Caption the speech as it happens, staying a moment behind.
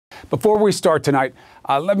Before we start tonight,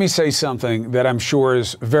 let me say something that I'm sure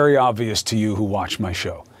is very obvious to you who watch my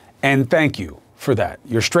show. And thank you for that.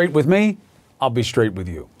 You're straight with me, I'll be straight with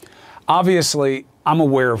you. Obviously, I'm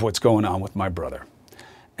aware of what's going on with my brother.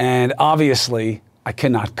 And obviously, I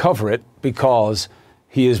cannot cover it because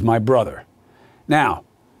he is my brother. Now,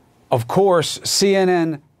 of course,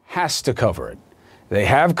 CNN has to cover it. They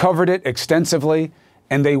have covered it extensively,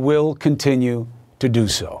 and they will continue to do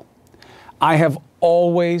so. I have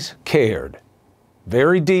always cared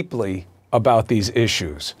very deeply about these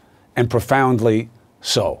issues, and profoundly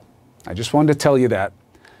so. I just wanted to tell you that.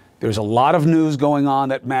 There's a lot of news going on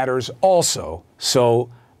that matters also,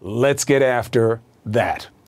 so let's get after that.